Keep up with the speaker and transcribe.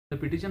The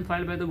petition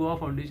filed by the Goa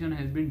Foundation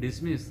has been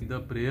dismissed. The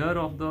prayer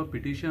of the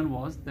petition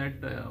was that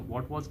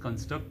what was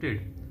constructed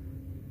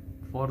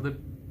for the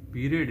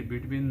period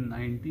between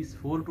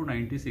 94 to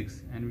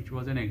 96 and which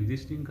was an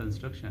existing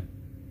construction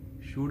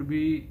should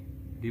be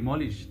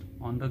demolished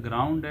on the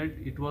ground that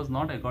it was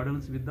not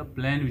accordance with the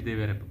plan which they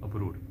were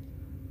approved.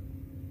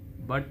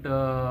 But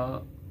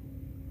the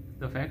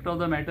fact of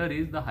the matter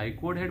is the High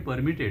Court had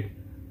permitted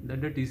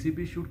that the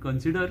TCP should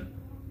consider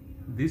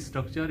this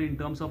structure in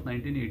terms of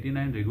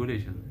 1989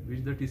 regulation,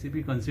 which the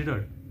TCP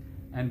considered,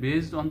 and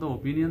based on the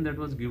opinion that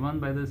was given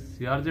by the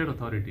CRZ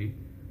authority,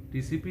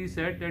 TCP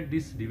said that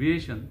this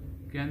deviation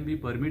can be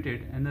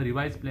permitted and the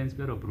revised plans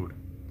were approved.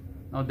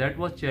 Now that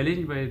was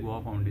challenged by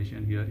Goa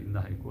Foundation here in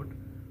the High Court.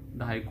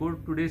 The High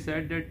Court today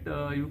said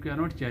that you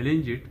cannot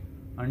challenge it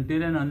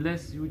until and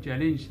unless you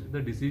challenge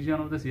the decision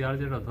of the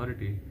CRZ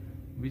authority,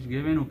 which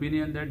gave an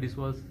opinion that this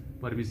was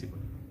permissible.